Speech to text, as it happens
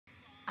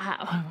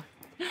I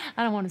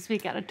don't want to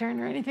speak out of turn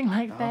or anything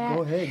like that.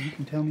 Go ahead. You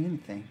can tell me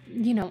anything.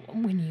 You know,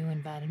 when you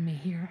invited me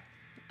here,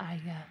 I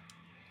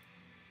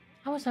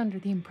was under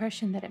the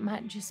impression that it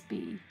might just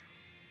be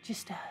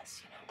just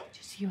us,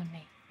 just you and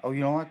me. Oh,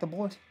 you don't like the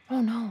boys?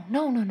 Oh, no.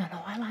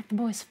 I like the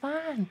boys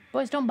fine.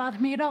 Boys don't bother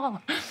me at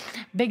all.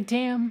 Big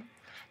Tim,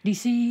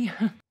 DC,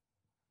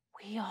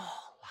 we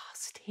all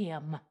lost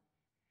him.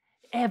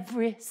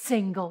 Every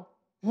single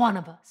one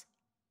of us.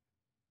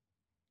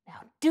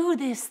 Now do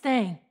this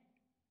thing.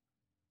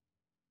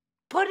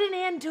 Put an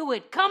end to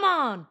it. Come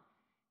on.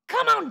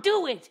 Come on,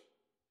 do it.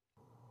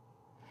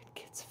 It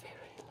gets very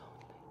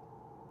lonely.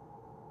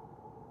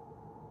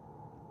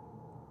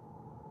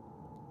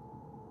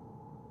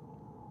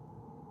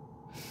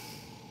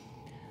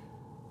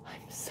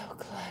 I'm so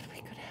glad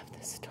we could have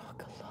this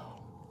talk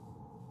alone.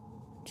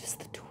 Just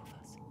the two of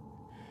us.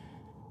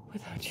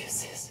 Without your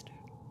sister.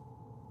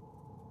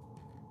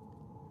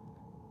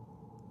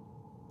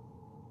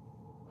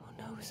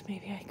 Who knows,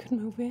 maybe I could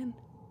move in.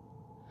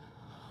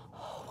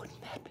 Oh,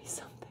 wouldn't that be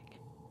something?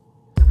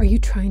 Are you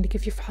trying to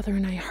give your father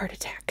and I a heart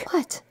attack?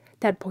 What?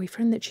 That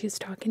boyfriend that she is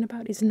talking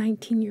about is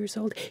 19 years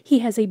old. He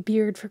has a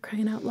beard, for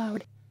crying out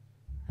loud.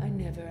 I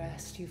never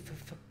asked you for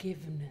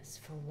forgiveness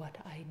for what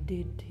I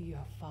did to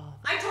your father.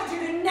 I told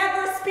you to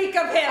never speak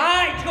of him!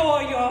 I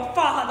tore your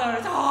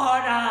father's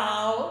heart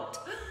out!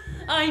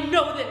 I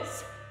know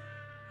this!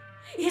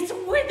 It's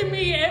with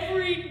me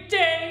every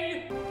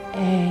day!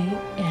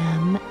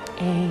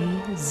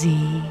 AMAZ.